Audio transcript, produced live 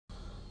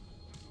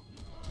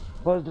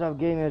Pozdrav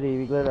gameri,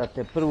 vi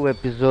gledate prvu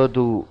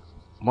epizodu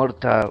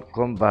Mortal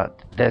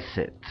Kombat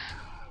 10.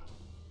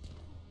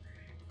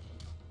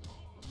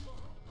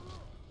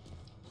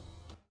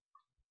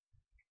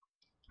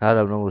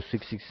 Naravno ovo su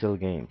XXL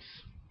Games.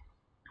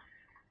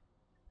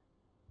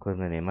 Kod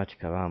mene je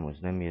mačka vamo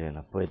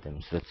uznemirena,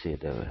 pojedem sve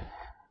CD-ove.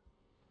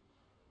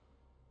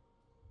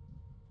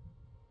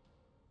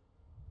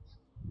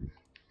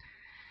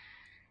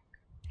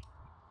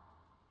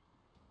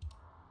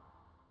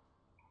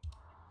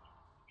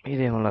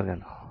 Idemo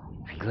lagano.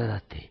 Vi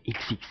gledate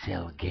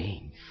XXL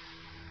Games.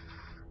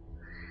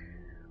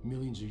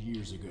 Millions of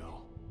years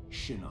ago,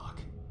 Shinnok,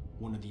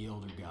 one of the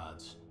Elder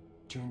Gods,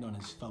 turned on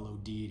his fellow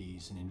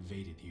deities and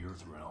invaded the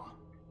Earthrealm.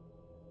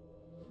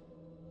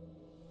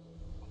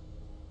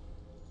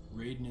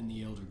 Raiden and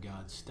the Elder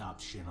Gods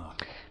stopped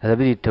Shinnok. A da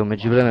vidite u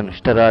međuvremenu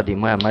šta radi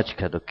moja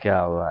mačka dok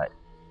ja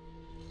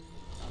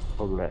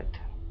pogledajte.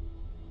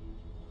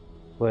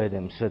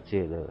 Pojedem sve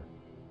CD-ove.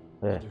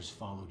 Others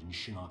followed in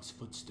Shinnok's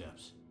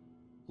footsteps,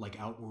 like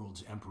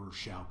Outworld's Emperor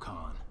Shao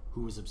Kahn,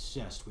 who was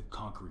obsessed with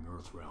conquering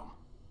Earthrealm.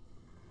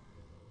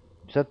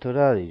 Šta to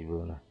radiš,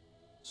 Bona?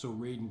 So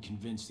Raiden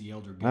convinced the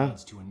Elder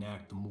Gods to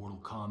enact the Mortal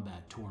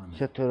Kombat tournament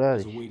Šta to as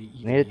radiš? a way to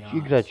even Neću the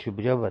igrat odds, ću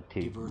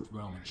bljobati. give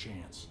Earthrealm a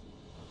chance.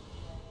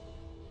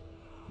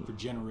 For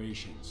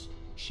generations,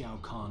 Shao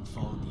Kahn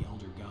followed the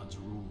Elder Gods'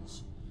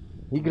 rules.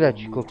 Igrat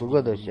ću koliko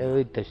god hoćeš, evo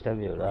vidite šta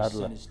mi je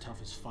uradila.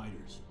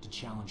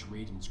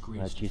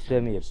 Znači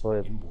sve mi je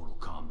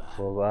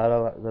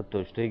povarala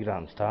zato što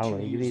igram stalno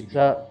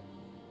igrica.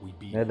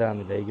 Ne da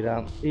mi da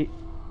igram i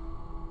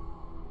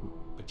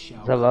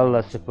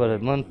zavalila se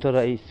pored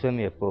monitora i sve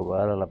mi je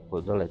povarala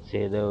po dole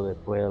CD-ove,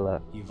 pojela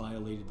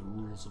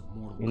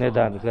i ne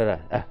da mi gledaj.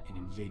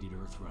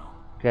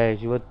 Kaj je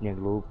životinje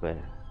glupe.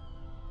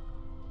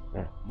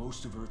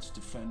 Most of Earth's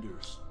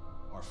defenders,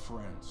 our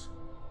friends,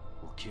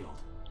 were killed,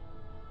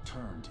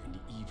 turned into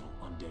evil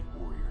undead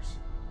warriors.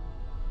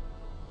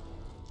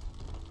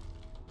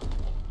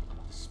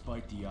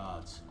 Despite the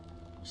odds,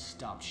 we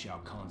stopped Shao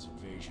Kahn's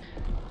invasion.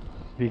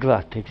 Vi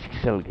gledate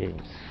XXL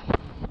Games.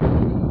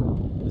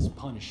 As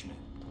punishment,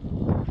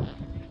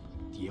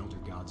 the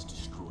Elder Gods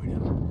destroyed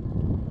him.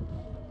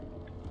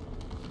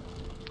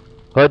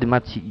 Hodi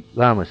maci,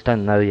 vamo,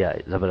 stani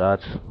navijaj za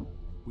bracu.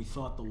 We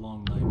thought the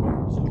long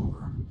nightmare was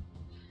over,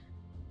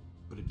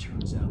 but it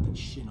turns out that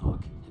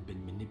Shinnok had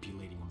been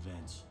manipulating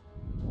events.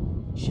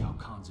 Shao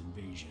Kahn's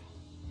invasion,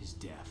 his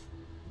death.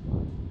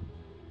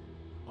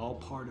 All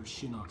part of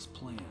Shinnok's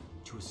plan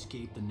to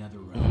escape the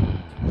NetherRealm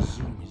and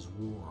resume his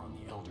war on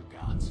the Elder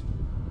Gods.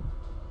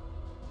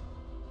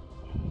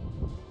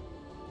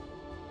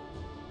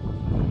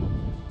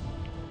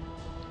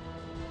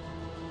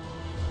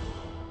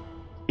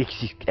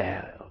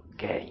 XXL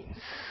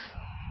Games.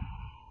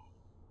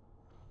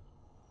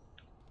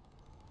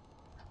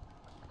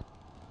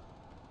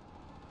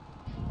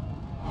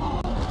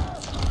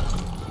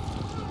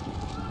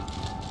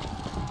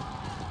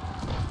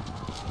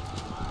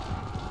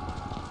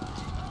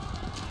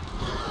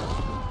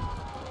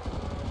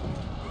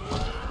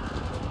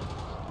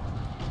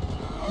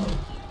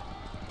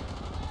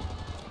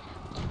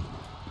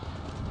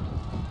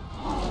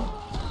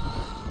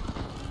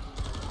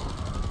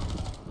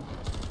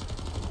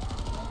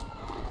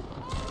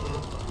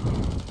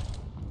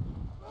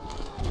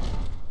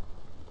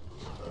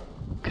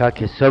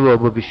 Kak je s ovo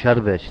Bobi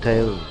Šarbe, šta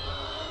je ovo?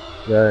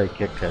 Daj,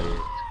 kakav je.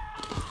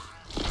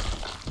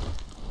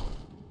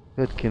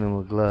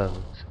 Otkinemo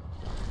glavu.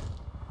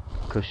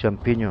 Kao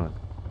šampinjon.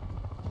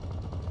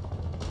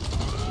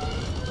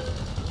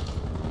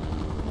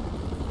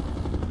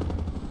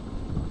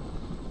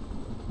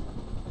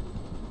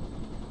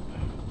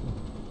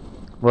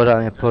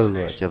 Moram je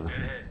pogledati, džaba.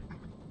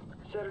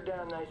 Set her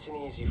down nice and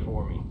easy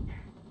for me.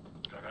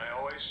 Don't I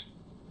always?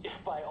 If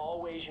by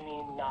always you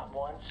mean not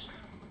once.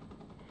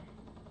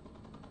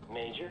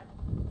 Major?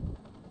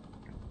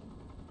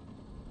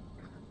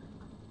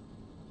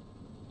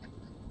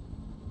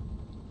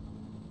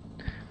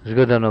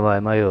 Zgodan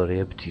ovaj major,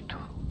 jebiti to.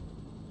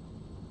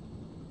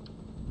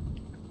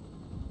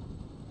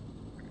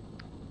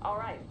 All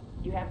right,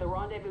 you have the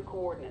rendezvous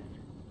coordinates,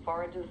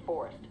 far into the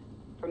forest.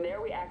 From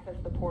there we access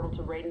the portal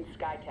to Raiden's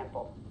Sky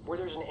Temple, Where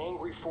there's an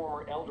angry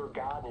former Elder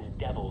God and his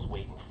devils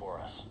waiting for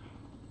us.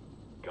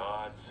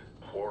 Gods,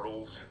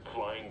 portals,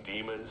 flying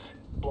demons.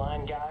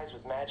 Blind guys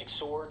with magic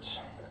swords.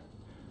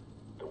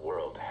 The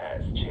world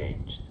has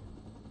changed.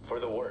 For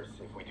the worse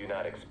if we do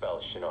not expel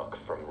Shinnok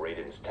from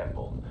Raiden's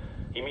temple.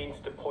 He means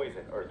to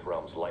poison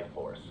Earthrealm's life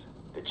force,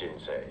 the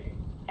Jinsei.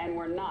 and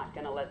we're not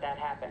gonna let that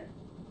happen.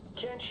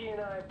 Kenshi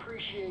and I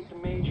appreciate the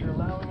Major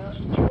allowing us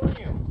to join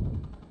you.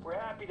 We're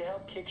happy to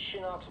help kick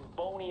Shinnok's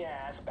bony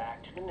ass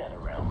back to the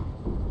NetherRealm.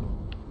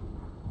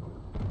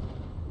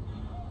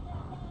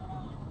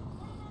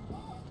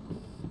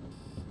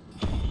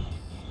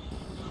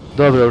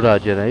 Dobro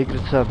urađena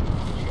igrica.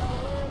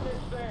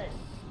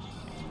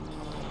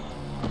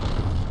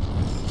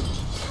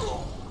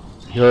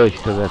 Joj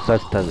što ga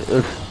sastavi.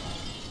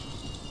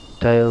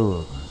 Šta je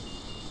ovo?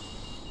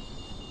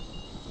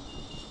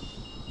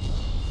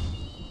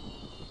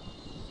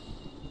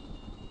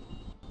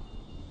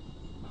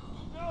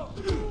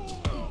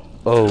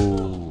 Oh.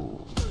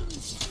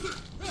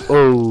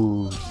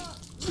 Oh.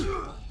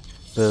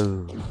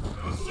 Oh.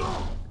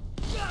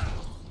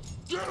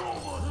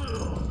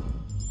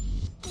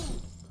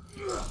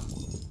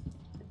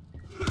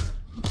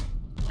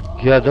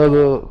 Ja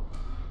dobro.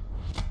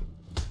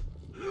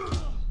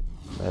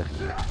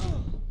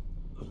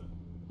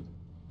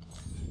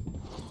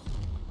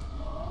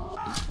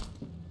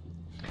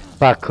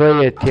 Pa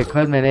koje ti je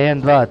kod mene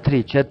 1, 2,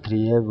 3, 4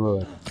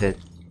 jebote.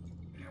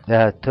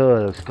 Ja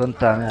to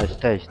skontam ja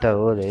šta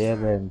ovdje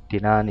jebem ti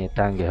nanije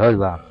tange, hoj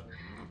vam.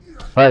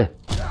 Hoj.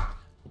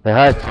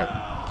 Hajde sad.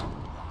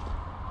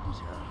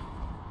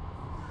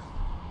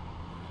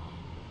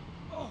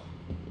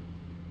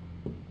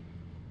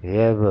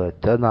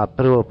 Jebote, odmah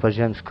prvo po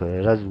žensko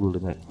je, razbuli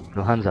me,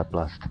 Hanza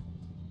plast.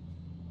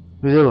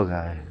 Vidjelo ga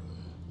je.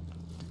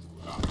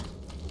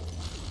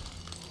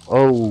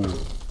 Ouu,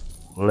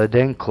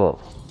 Ledenko.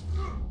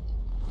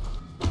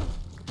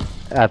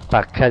 A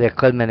pa kad je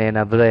kod mene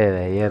na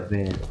brojeve,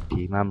 jebe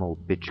ti mamo u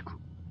pičku.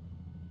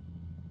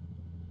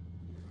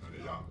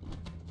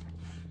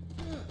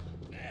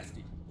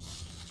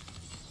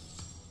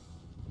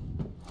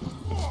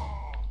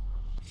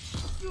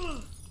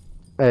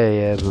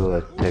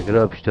 Jebote,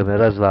 grob što me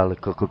razvali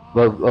kako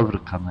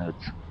obruka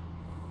melca.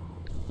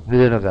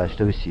 Vidjeno ga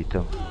što visi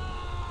tamo.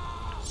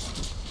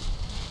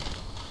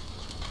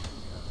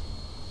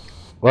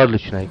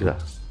 Odlična igra.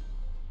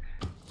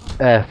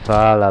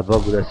 Hvala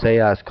Bogu da se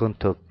ja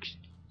skonto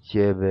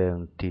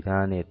jebem ti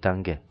nanije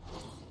tange.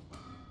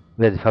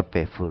 Vedi HP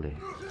fully.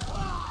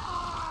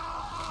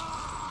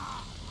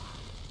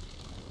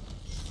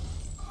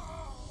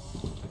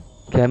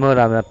 Kaj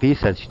moram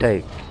napisat šta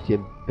je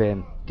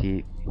jebem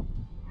ti.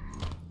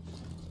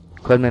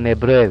 Kod mene je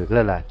brojevi,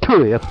 gledaj,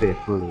 tu je opet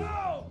fully.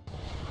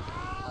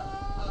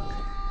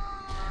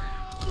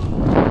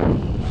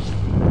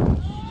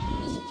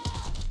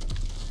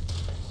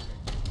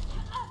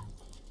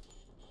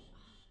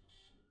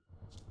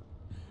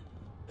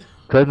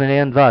 Kod mene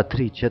 1, 2,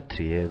 3,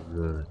 4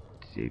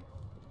 jeboti.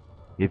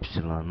 Y,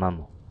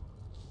 mamo.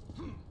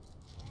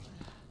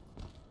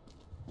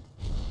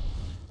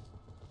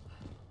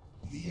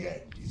 The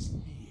end is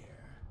near.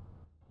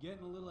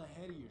 Getting a little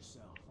ahead of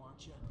yourself,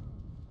 aren't you?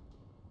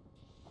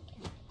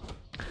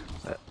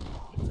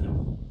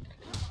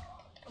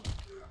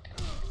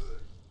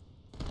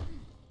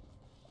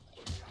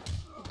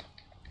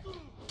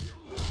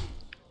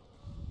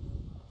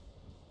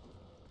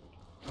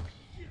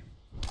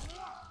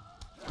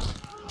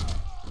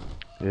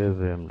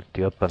 Jebem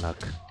ti opanak.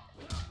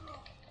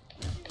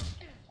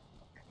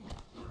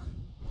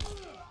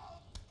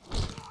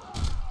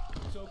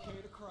 It's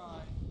okay to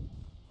cry.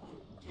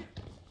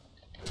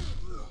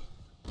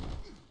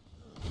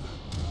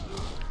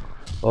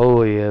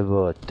 Ovo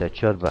jebote,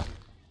 čorba.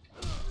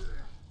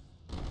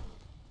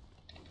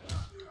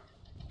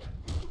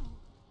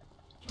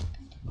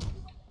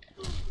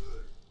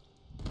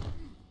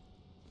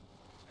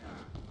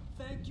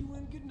 Thank you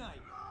and good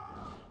night.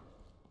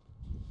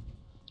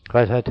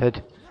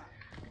 Hajde.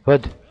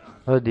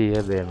 Odi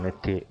jebem me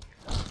ti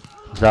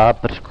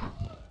zapršku.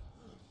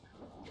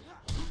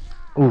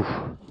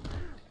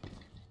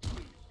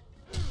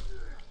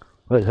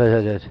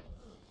 Hajde.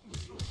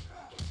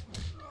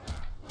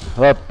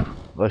 Hop,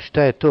 pa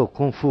šta je to,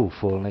 kung fu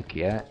fall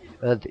neki,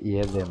 Odi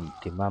jebem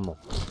ti mamu.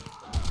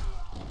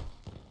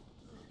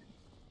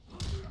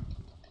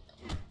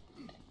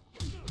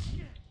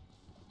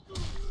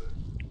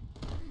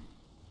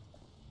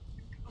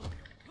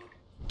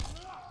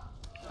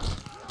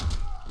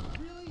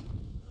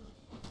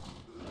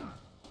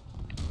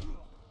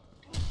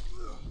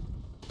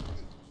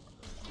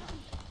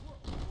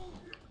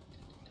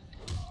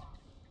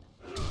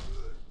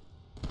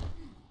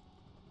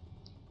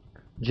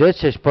 Gdje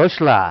ćeš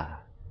pošla?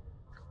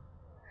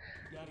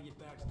 Gotta get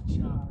back to the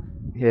chopper.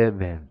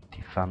 Jebem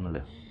ti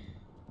family.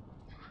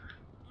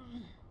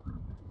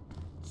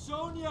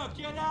 Sonia,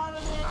 get out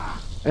of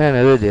there!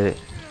 Ne vidi.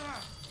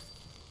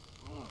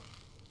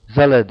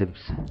 Zaledim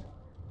se.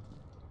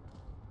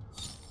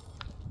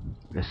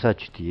 Sad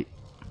ću ti...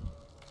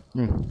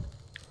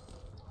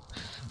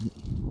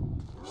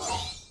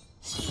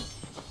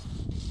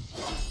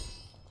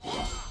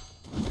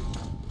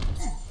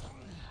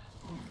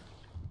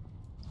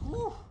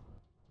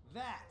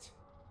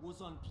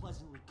 Was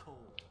unpleasantly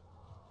cold.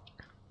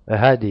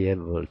 Hajde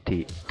jebol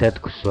ti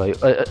tetku svoju.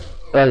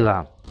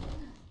 Odvam.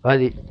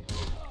 Hajde.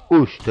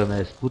 Što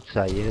me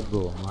spuca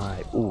jebo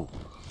maj.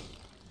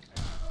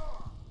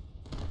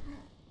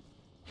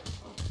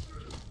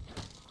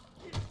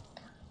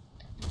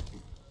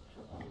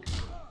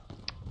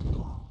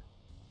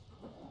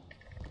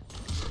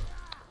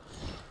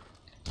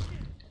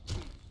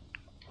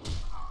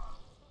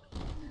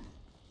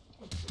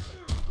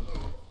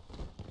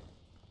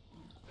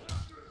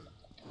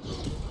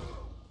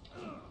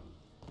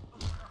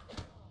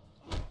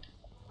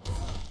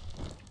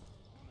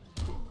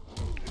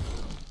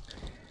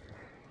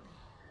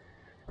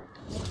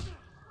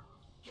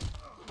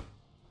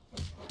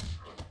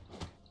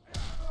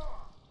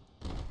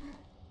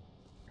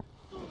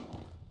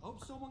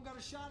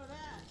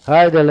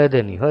 Hajde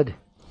ledeni, hajde.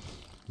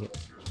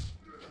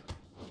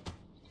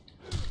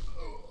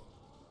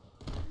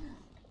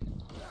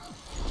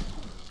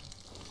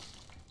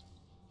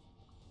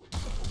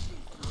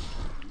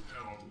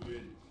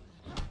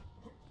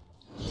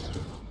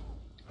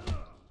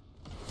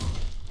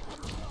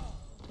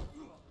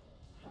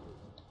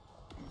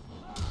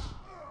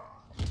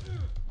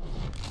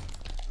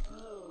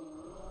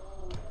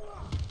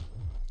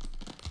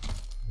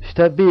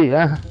 Šta bi,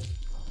 a?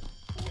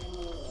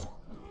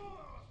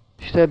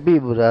 Šta bi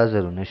u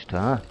razeru nešto,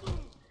 a?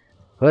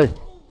 Hajde.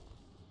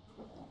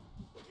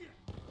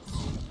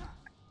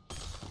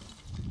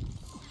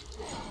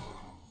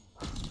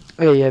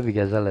 Jebi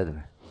ga, zaled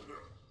me.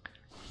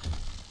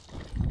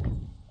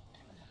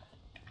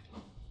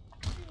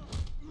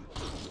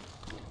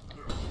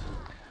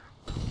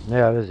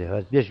 Nema veze,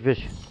 hajde, bježi,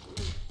 bježi.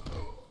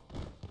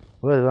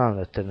 Hajde vam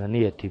da te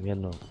nanijetim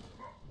jednom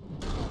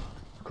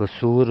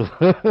kosuru.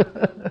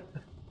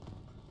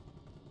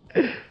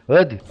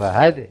 Hajde, pa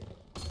hajde.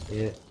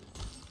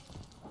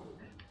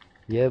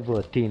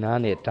 Jebo ti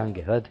nanije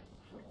tange, hajde.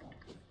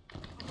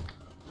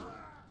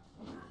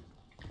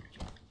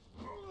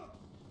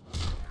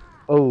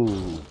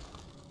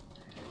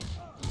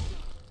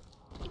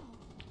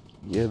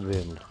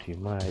 Jebem li ti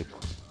majku.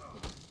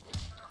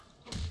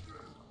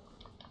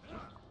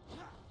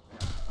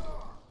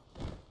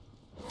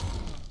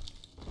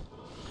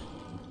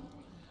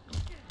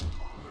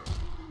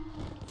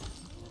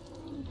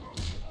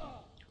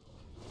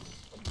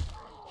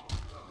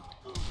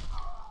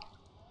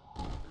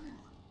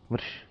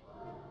 Mrš.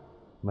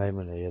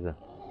 Majmune jedan.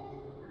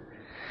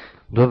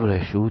 Dobro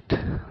je, šut.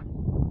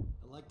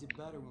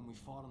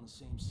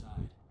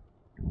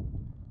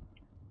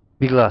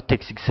 Pogledajte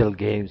XXL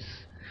Games.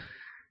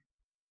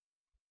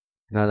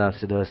 Nadam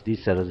se da vas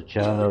nisam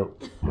razočarao.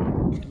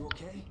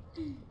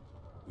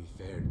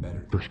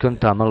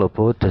 Skontam malo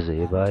poteze,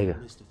 jebaj ga.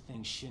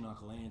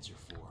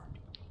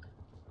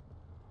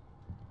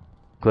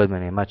 Kod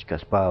mene mačka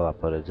spava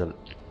pored,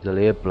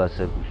 zalijepila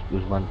se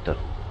uz monitor.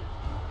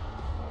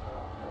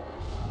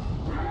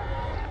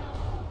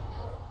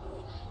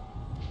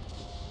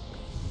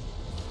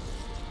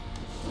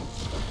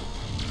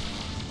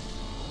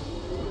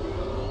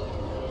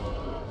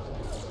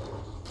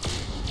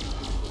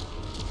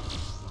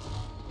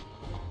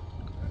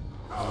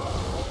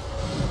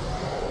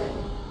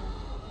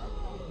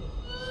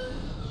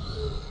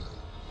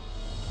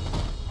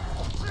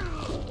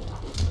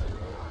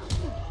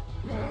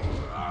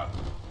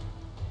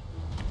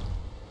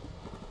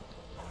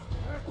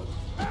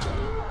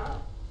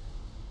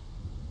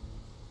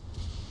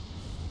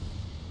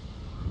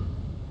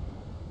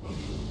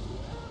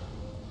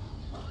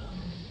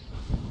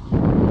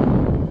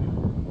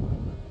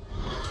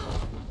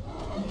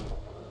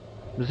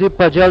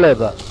 Zipa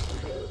dželeba.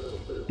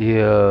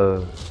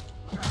 Joj.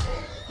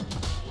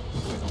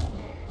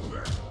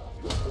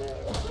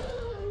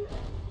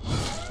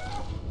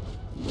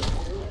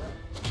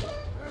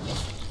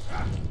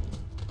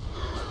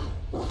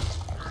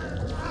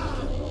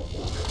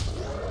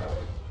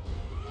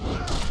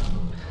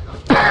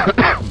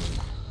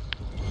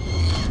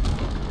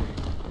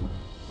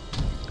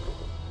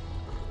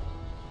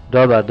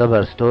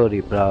 Dobar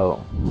story, pravo.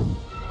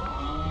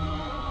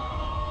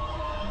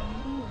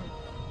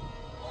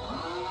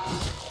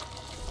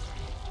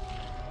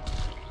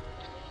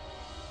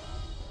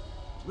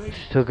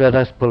 Što ga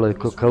raspalo je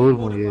ko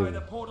kaurmu je.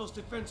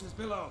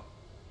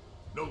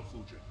 No,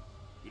 Fujin.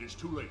 It is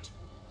too late.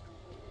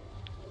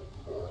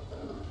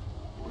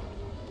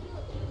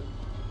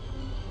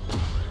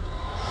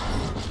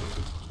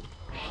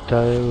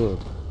 Šta je ovo?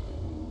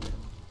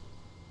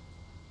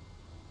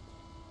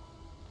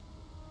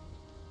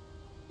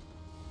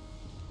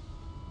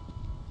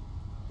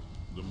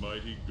 The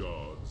mighty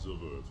gods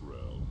of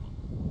Earthrealm.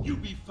 You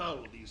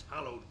befoul these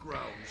hallowed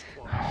grounds,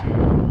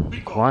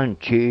 Quan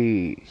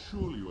Chi.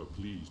 Surely you are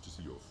pleased to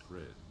see your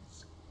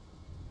friends.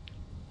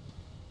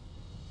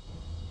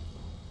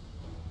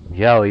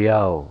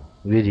 Jao,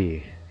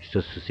 vidi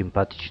što su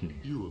simpatični.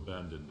 You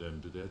abandoned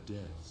them to their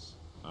deaths.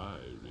 I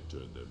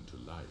returned them to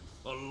life.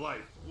 A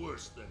life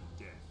worse than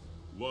death.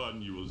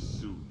 One you will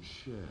soon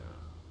share,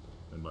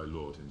 and my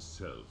lord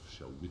himself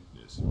shall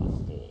witness your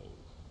fall.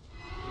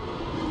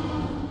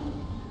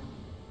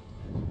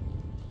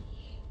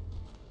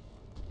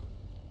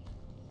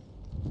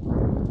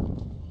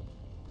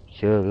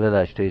 Čeo,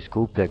 gledaj što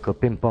iskuplja ko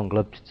ping-pong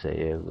loptice,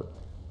 jebo.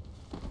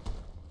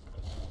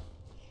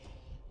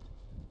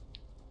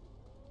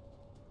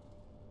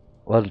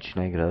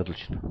 Odlična igra,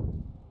 odlično.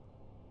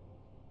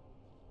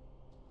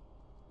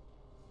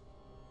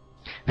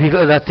 Vi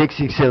gledate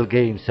XXL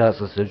Games, ja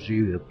sam se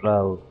živio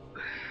pravo.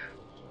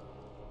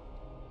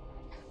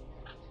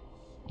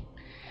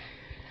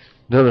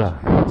 Dobro.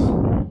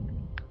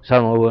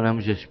 Samo ovo ne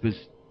možeš bez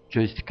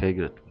joysticka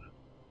igrat.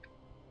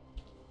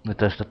 Na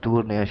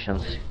tastaturu nema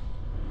šansi.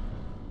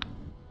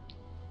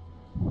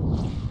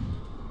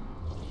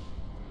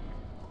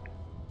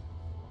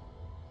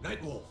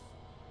 Nightwolf.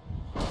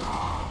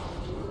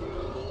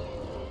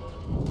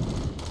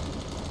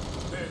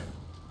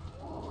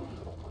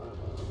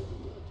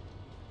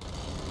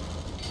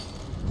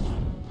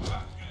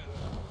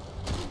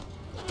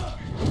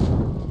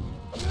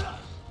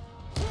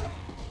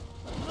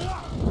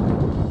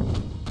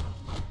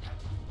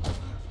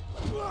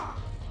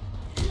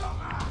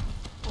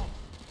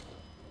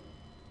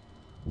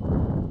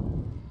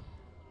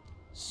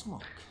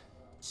 Smoke.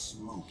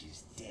 Smoke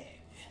is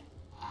dead.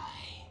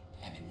 I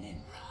am an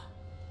Enra.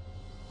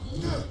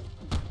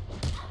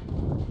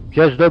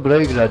 Još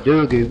dobra igra,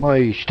 drugi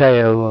moji, šta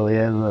je ovo,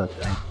 evo.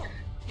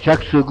 Čak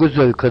su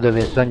guzovi kod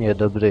ove sanje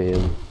dobre,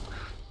 evo.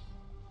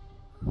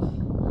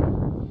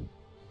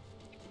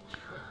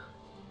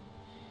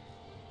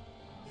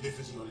 This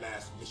is your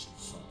last mission,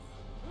 son.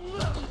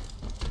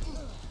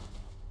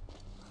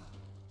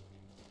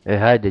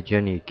 Hajde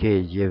Johnny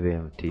Cage,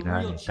 jebem ti A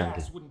real nani tange.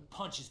 jazz wouldn't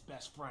punch his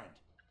best friend.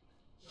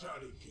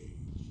 Johnny Cage,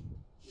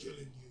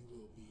 killing you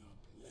will be a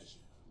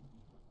pleasure.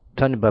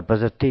 Toni ba, pa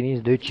zar ti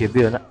nisi do jučer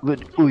bio na...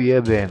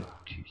 Ujebem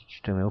ti,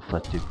 što me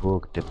ufati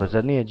Bog te, pa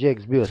zar nije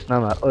Jax bio s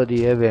nama,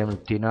 odi jebem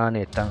ti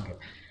nane tange.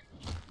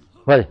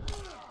 Vadi.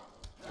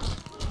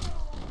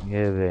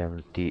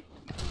 Jebem ti.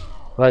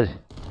 Vadi.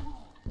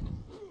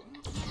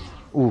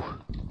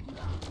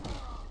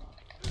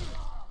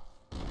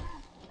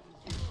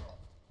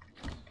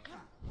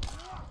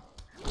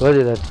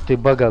 Vodi da ti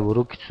bagavu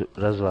rukicu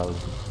razvali.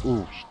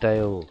 Šta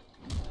je ovo?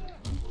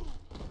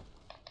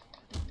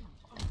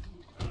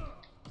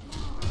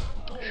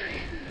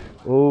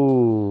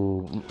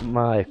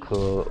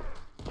 Majko,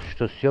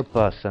 što si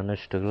opasan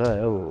nešto,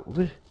 gledaj ovo,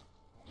 vidi.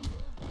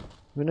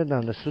 Mi ne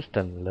dam da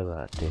sustanu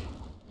levate.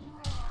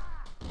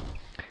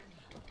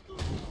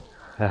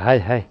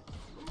 Haj.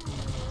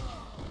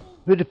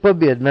 Vidi,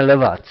 pobijed me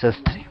levat,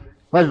 sestri.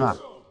 Vazma.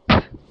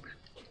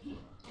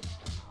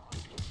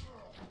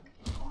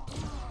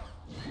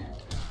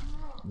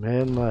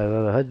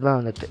 Nemoj, hajde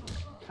vam da te...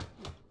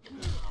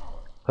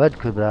 Hajde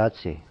kod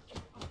braci.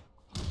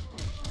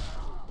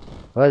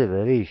 Hajde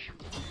be, viš.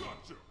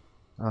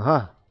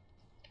 Aha.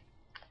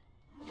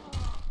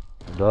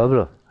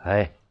 Dobro,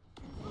 haj.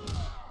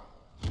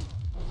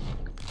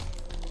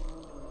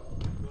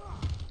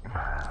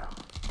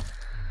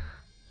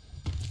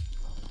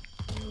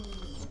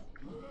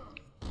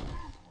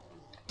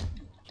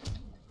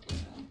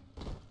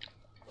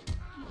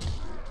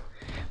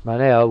 Ma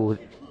ne, ovu...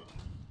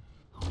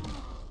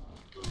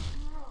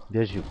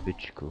 Bježi u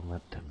pičku,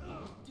 mater.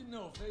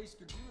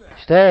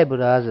 Šta je,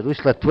 burazer,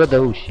 ušla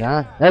tvoda uši,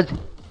 a? Nazi?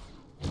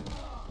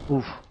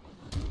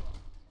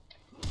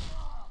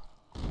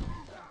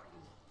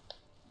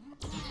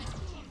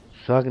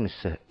 Sagni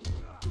se.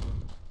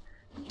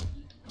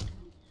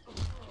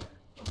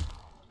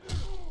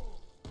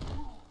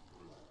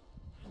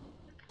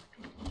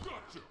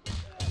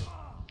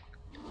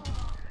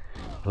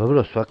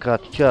 Dobro, svaka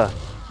ti čast.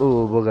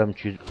 Boga mi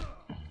ću...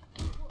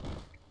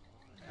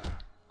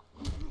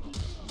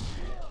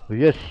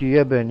 Jesi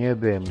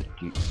jebem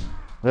ti.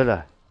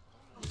 Gledaj.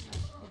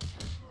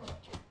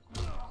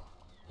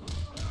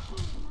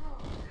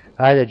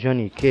 Hajde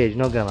Johnny Cage,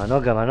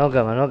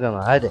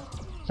 nogama, hajde.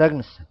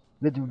 Sagni se,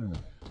 vidi u mene.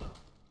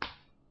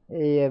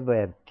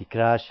 Jebem ti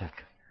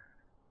krašak.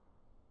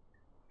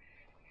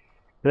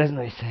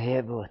 Preznoj se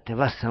jebote,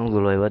 vas sam u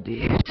goloj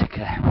vodi,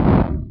 čekaj.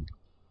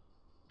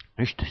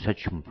 Ništa, šta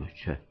ćemo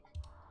poći.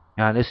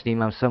 Ja ne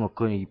snimam samo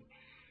koji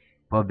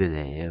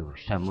pobjede, evo,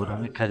 šta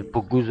moram nekad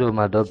po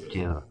guzovima dobiti,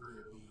 evo.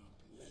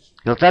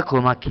 Jel'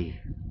 tako, Maki?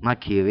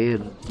 Maki je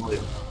vjerno moj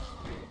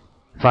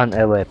fan,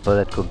 evo je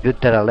pored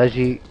kompjutera,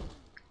 leži.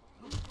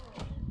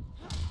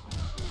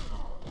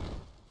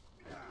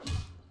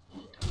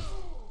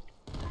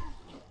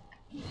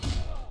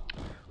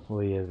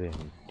 Ojebe.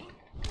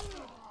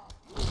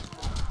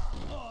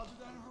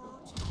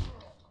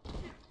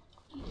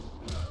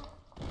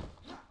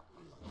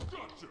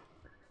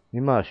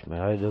 Imaš me,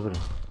 ajde dobro.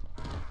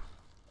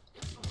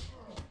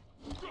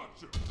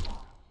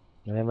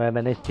 Nemoj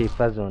me nesti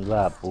fazon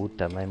 2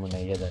 puta,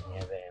 majmune jedan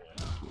jebem.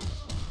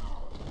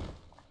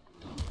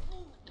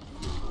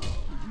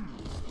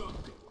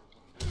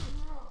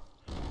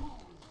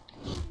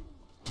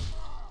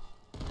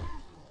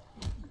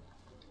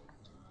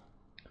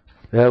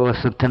 Evo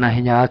sam te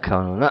nahinjaka,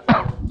 ono, na.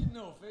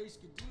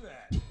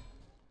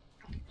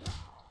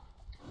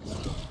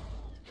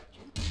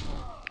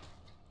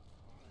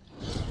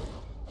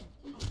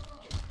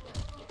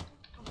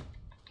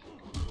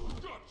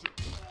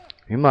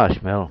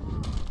 Imaš me, jel?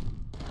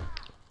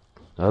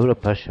 Dobro,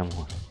 paša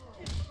moj.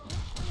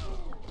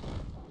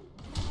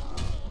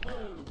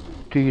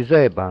 Ti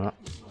zajebana.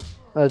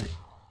 Ajde.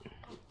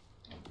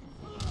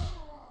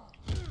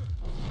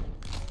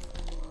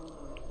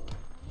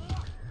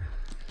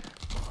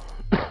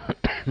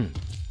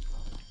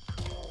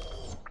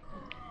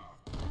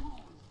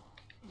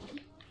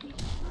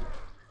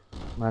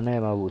 Ma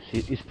nema ovu,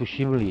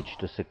 ispušim lič,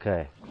 što se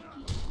kaje.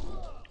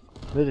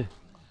 Vidi.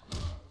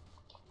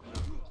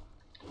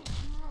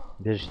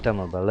 Bježi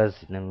tamo, ba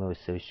lezi, nemoj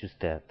se više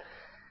ustajat.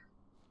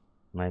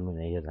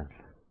 Majmune jedan.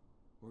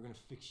 We're gonna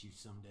fix you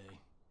someday.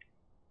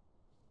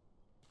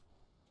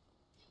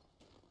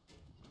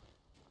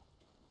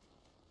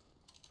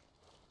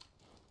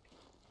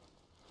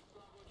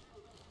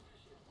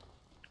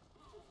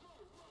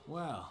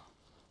 Well,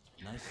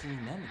 nice seeing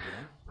them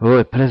again.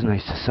 Oj, preznoj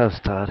se, sav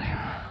stari.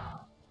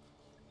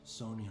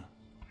 Sonia,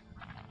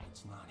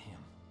 it's not him.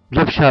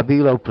 Ljepša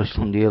bila u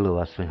prošlom dijelu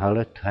vas,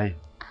 ali eto, haj.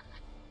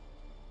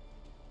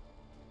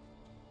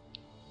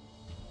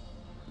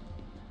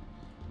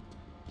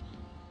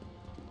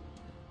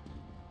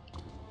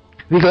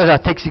 Vi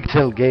gledate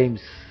XXL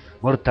Games,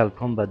 Mortal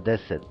Kombat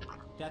 10.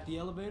 That the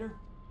elevator?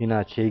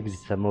 Inače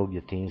igrica mog The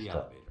djetinjstva.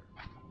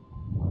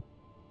 elevator.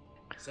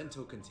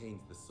 Sento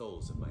contains the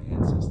souls of my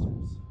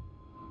ancestors.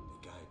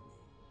 They guide me.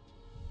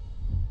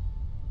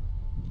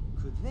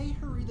 Could they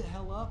hurry the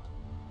hell up?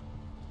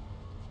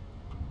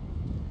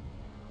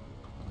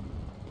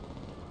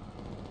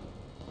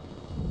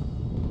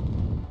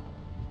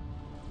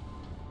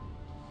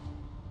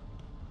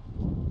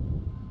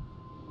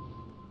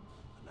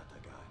 Anata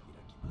ga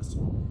hirakimasu.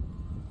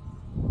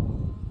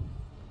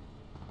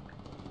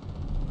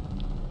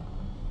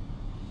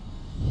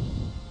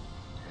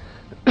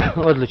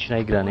 Odlična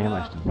igra,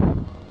 nema šta.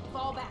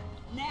 Fall back,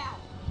 now!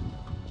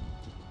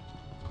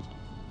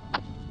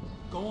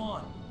 Go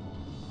on.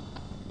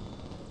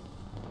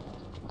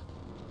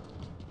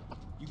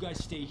 You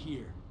guys stay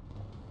here.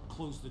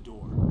 Close the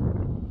door.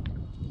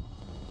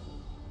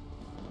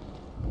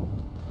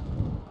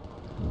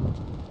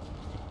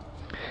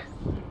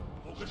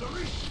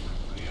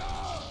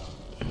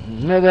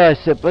 Ne daj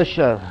se,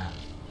 paša.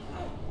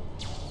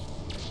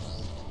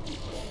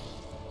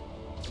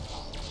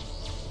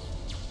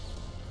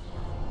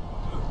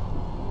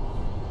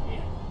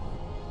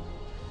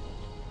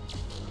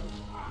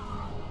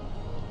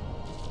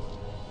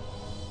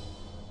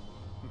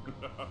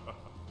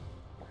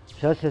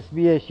 Šta se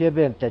smiješ,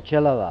 jebem te,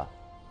 čelava?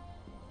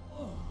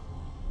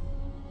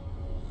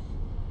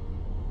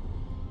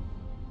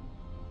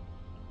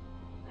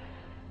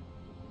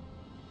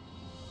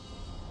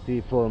 Ti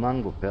for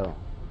mangu, evo.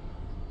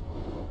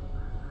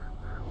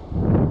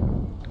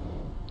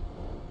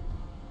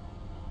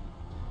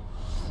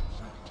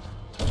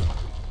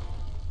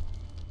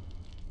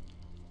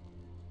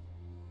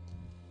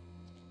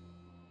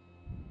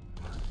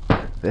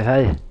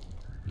 Hajde.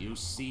 You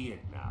see it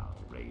now,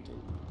 Raiden.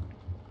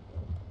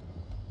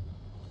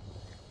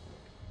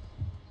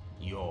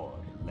 Your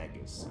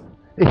legacy.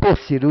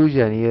 Jesi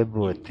ružan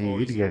jebote,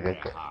 vidi ga Poison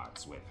kako. their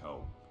hearts with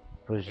hope.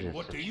 Bože And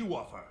what do se. you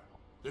offer?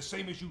 The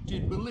same as you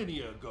did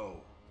millennia ago,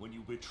 when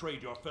you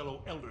betrayed your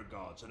fellow Elder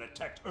Gods and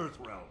attacked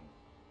Earthrealm.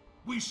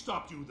 We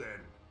stopped you then,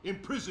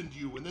 imprisoned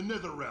you in the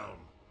NetherRealm.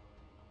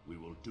 We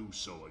will do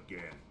so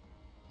again.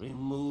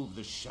 Remove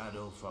the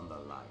shadow from the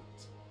light.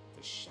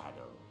 The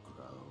shadow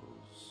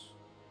grows.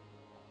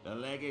 The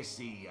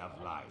legacy of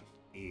life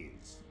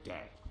is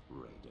death,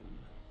 Raiden.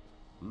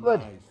 What?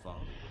 My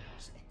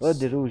followers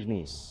Odi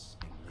ružni.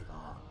 accept and live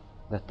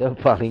on Da te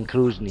opalim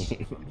kružni.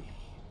 for me.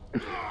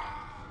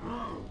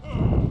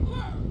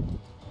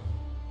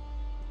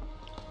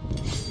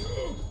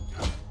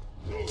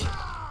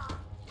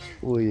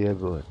 Uj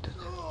jebote.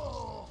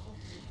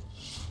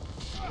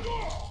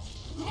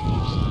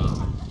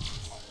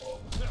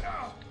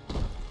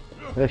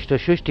 Što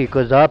šušti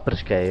ko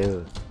zaprška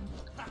je.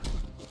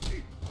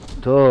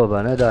 To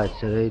ba ne daj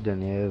se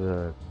Raiden je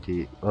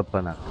ti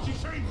opanak.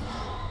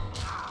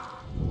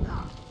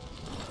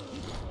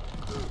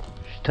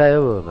 Šta je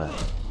ovo ba?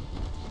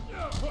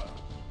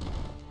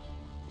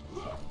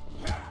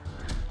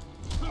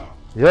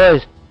 Joj,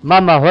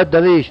 mama hod da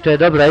vidiš što je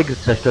dobra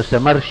igrica što se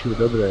maršu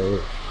dobro je.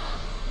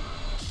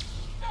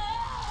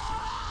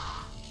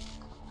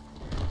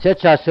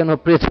 Sjeća se ono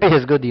prije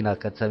 30 godina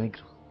kad sam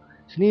igrao.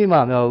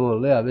 Snimam ja ovo,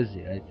 nema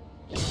veze, hajde.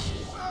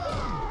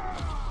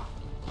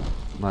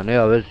 Ma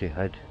nema veze,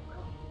 hajde.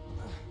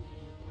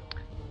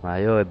 Ma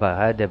joj ba,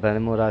 hajde ba, ne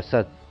mora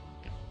sad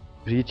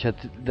pričat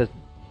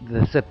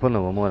da sve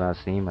ponovo moram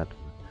snimat.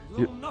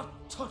 Will not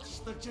touch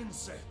the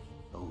Jinsei.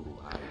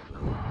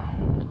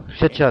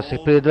 Sjeća se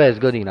prije 20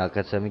 godina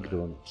kad sam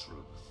igrao.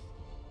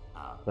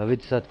 Pa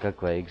vidi sad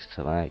kakva je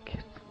igrica, majke.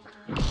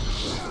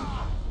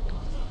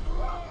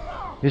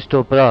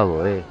 Isto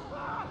pravo, ej.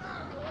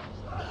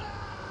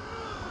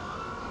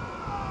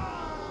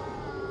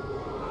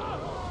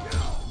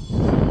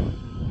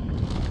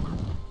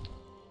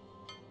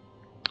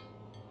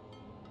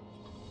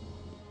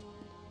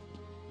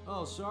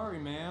 Oh, sorry,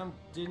 ma'am.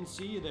 Didn't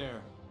see you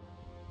there.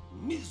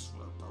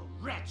 Miserable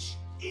wretch!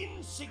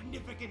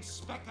 Insignificant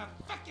speck of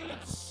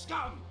feculent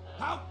scum!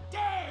 How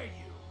dare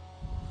you!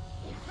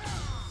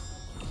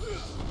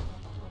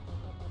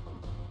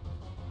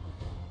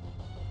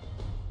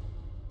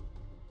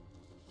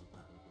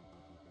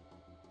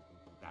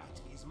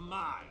 That is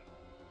mine!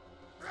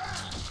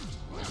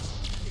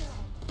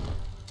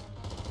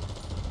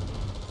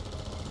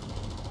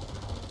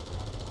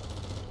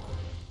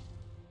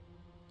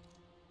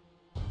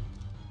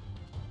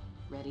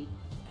 Ready?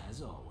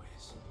 As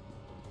always.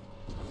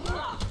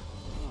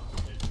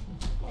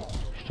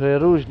 Što je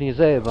ružni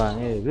zajeban,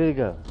 ej, vidi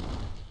ga.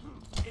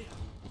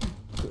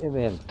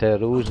 Jebem te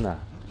ružna.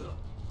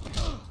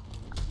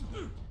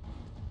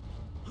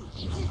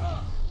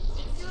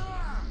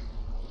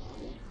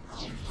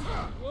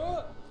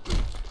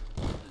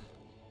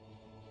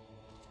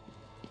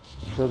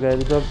 Što ga je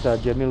doktor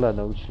Džemila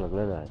naučila,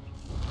 gledaj.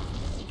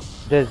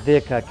 10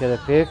 deka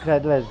kerefeka i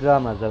 20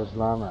 grama za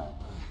uzlama.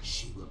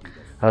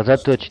 Ali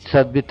zato će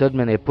sad biti od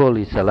mene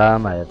poli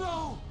salama, jer...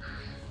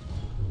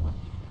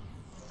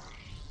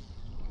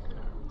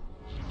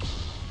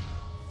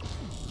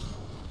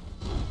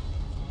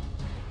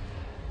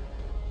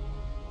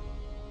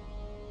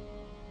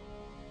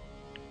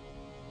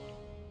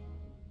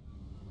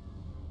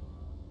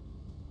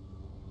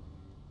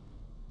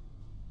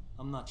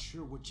 I'm not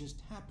sure what just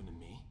happened to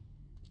me,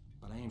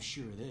 but I am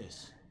sure of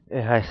this.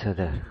 Haj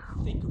sada.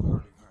 Don't even think of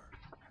hurting her.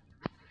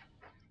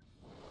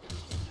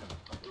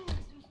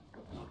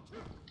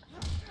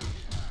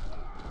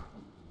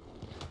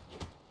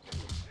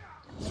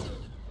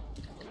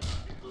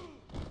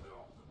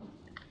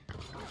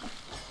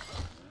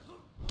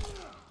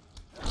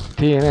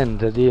 Ti meni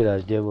da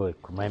diraš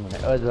djevojku, majmune,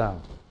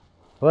 odvam.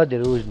 Odi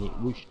ružni,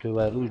 uči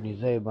ovaj ružni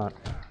zajeban,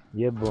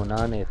 jebo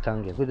nane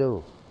tange, bude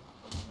ovo.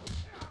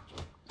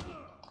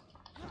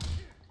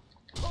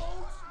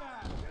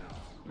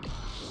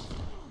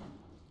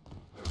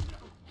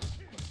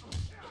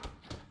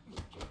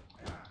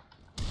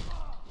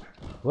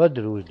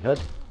 Odi ružni,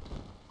 odi.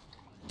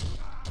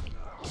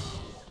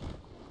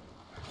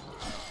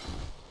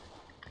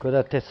 Ko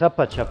da te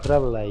sapača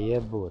pravila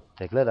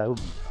jebote, gledaj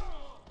ubi.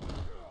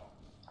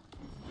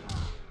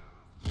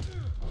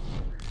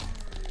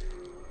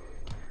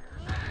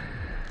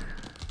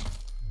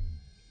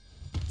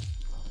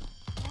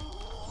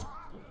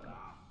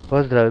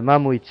 Pozdravi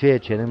mamu i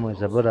cvijeće, nemoj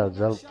zaboraviti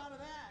za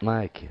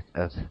majke.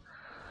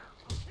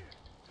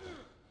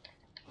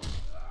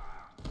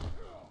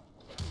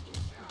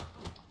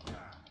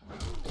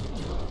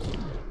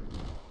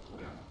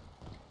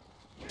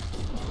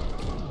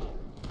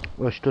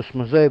 O što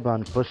smo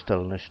zajebani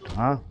postali nešto,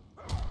 a?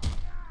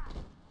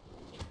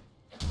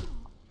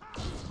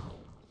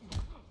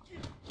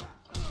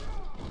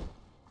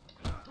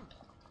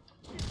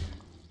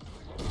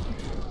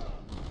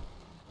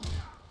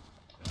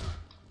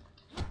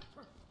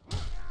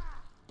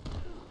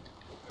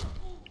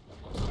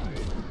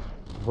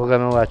 Boga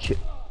me ova će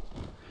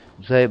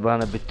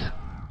zajebana bit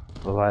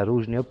ovaj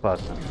ružni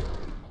opasan.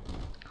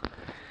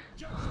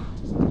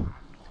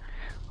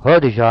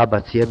 Hodi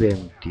žabac, jebem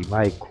ti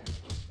majku.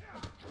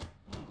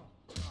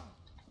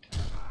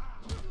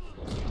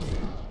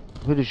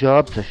 Vidi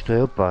žabca što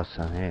je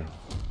opasan, ej.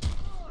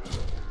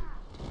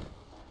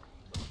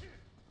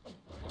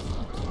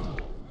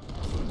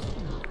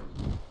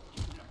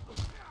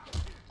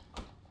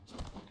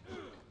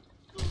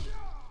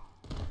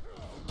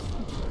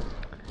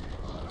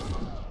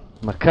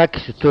 Ma kakvi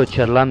su to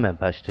čarlame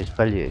baš što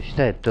ispaljuje,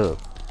 šta je to?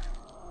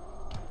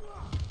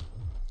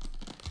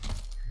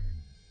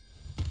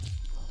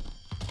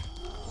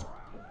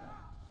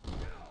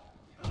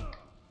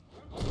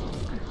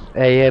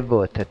 Ej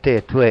jebote,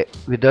 te tvoje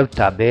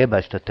vidovita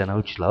beba što te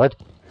naučila, od?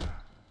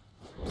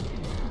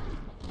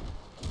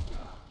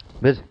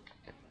 Bez?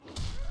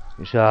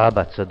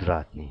 Žabac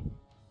odvratni.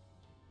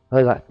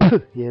 Odvaj,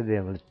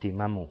 jebem li ti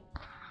mamu.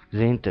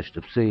 Zinte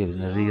što psuje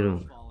na žiru.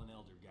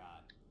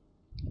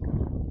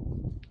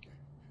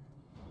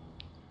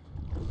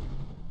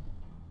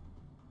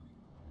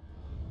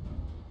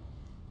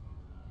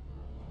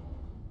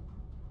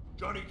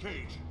 Johnny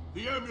Cage,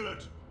 the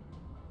amulet!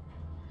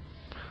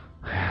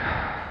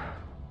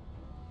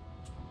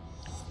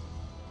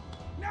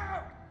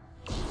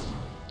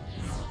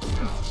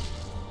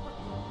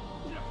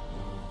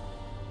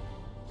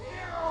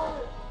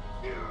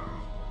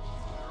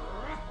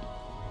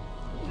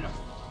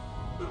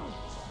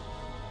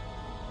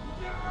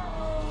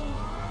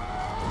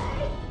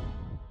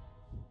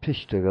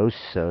 Pišto ga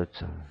usisao od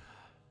sam.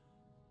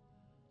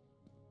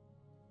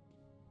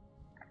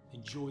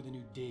 Enjoy the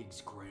new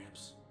digs,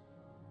 Gramps.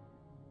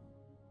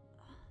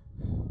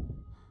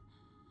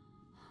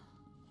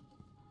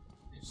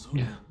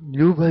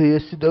 Ljubav,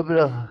 jesi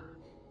dobra?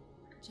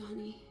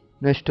 Johnny,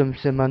 Nešto mi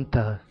se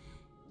manta.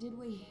 did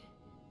we?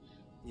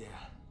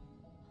 Yeah,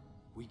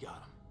 we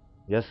got him.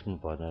 Jesmo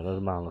pa da,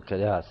 normalno, kad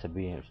ja se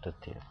bijem, što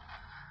ti je?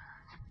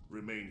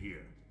 Remain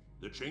here.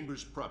 The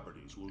Chamber's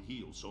properties will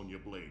heal Sonya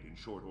Blade in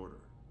short order.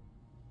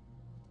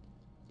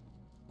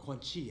 Quan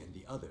Chi and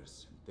the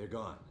others, they're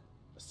gone.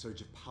 A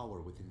surge of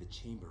power within the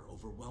chamber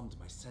overwhelmed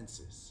my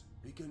senses.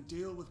 We can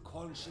deal with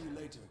Quan Chi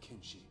later,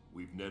 Kinshi.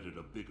 We've netted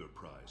a bigger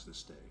prize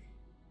this day.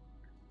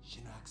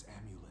 Shinnok's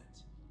amulet.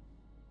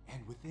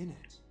 And within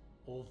it,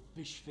 Old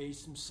fish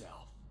face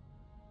himself.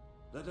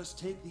 Let us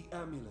take the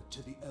amulet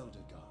to the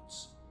Elder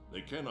Gods.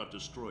 They cannot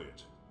destroy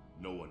it.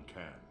 No one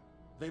can.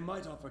 They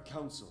might offer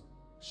counsel.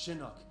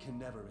 Shinnok can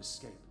never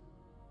escape.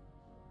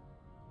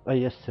 A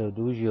jes se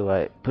odužio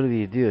ovaj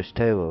prvi dio,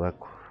 šta je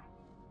ovako?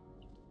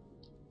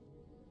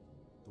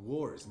 The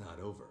war is not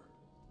over.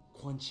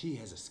 Quan Chi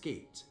has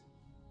escaped.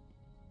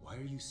 Why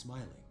are you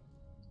smiling?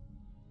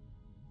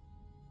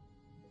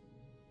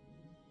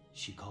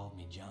 She called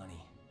me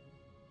Johnny.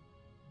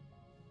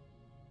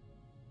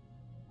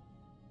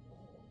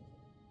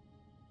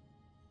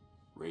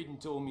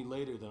 Raiden told me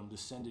later that I'm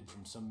descended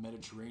from some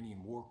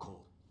Mediterranean war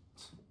cult.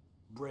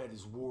 Bred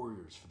as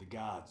warriors for the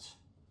gods.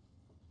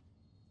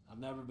 I've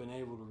never been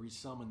able to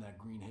resummon that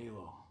green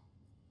halo.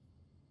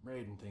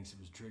 Raiden thinks it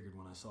was triggered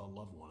when I saw a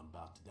loved one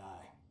about to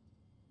die.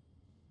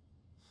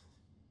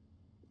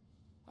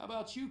 How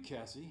about you,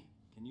 Cassie?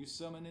 Can you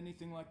summon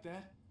anything like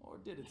that? Or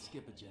did it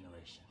skip a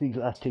generation?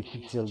 Pogledajte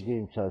Pixel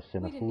Games, ali se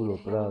na fullu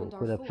pravo,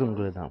 kada film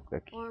gledam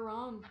kaki. Or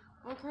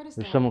Još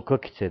Kurdistan. samo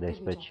kokice da Did we,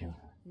 ispećem.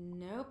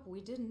 Nope,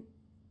 we didn't.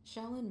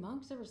 Shaolin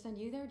monks ever send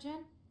you there,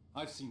 Jen?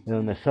 I've seen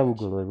Evo me sav u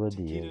goloj vodi.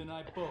 Takeda and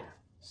I both.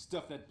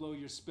 Stuff that blow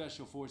your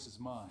special forces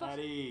mind. At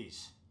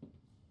ease.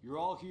 You're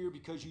all here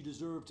because you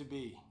deserve to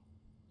be.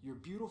 You're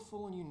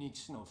beautiful and unique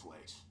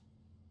snowflakes.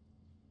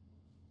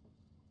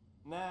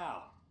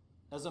 Now,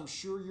 as I'm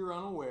sure you're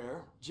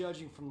unaware,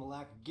 judging from the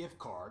lack of gift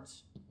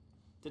cards,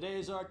 today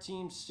is our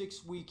team's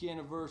 6-week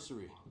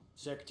anniversary.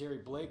 Secretary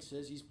Blake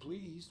says he's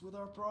pleased with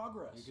our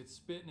progress. You could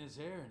spit in his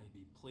hair and he'd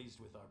be pleased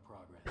with our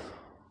progress.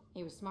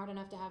 He was smart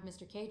enough to have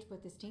Mr. Cage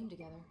put this team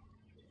together.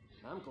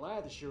 I'm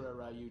glad the Shura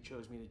Ryu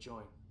chose me to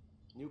join.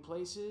 New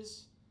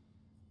places,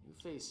 new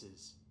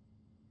faces.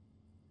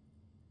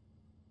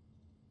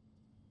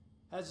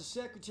 As the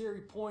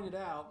secretary pointed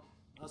out,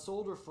 us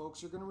older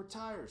folks are going to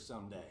retire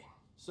someday.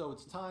 So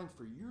it's time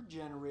for your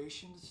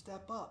generation to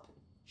step up.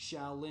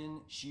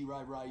 Shaolin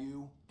Shirai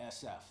Ryu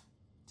SF.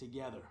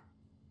 Together.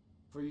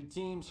 For your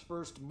team's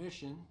first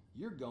mission,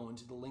 you're going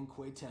to the Lin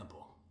Kuei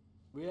Temple.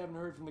 We haven't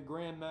heard from the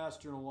Grand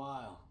Master in a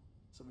while,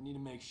 so we need to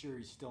make sure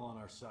he's still on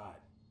our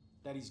side.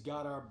 That he's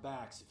got our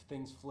backs if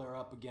things flare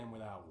up again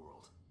with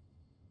Outworld.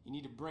 You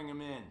need to bring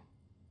him in,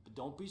 but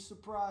don't be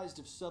surprised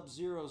if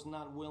Sub-Zero's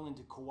not willing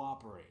to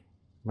cooperate.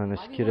 Ma ne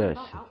Why do you skiraj worry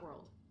se. about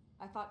Outworld?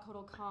 I thought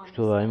Kotal Khan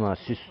Što ova was ima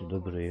sent to sisu the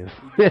dobro je.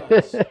 He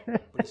does,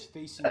 but he's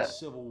facing a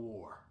civil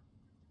war.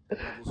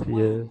 Rebels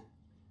win,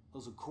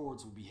 those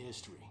accords will be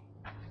history.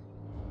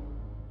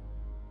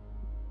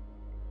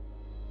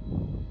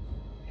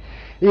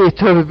 I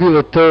to bi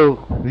bilo to.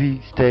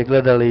 Vi ste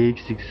gledali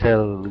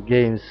XXL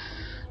Games,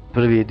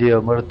 prvi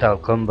dio Mortal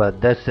Kombat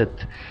 10.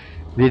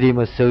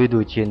 Vidimo se u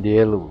idućem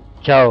dijelu.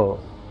 Ćao!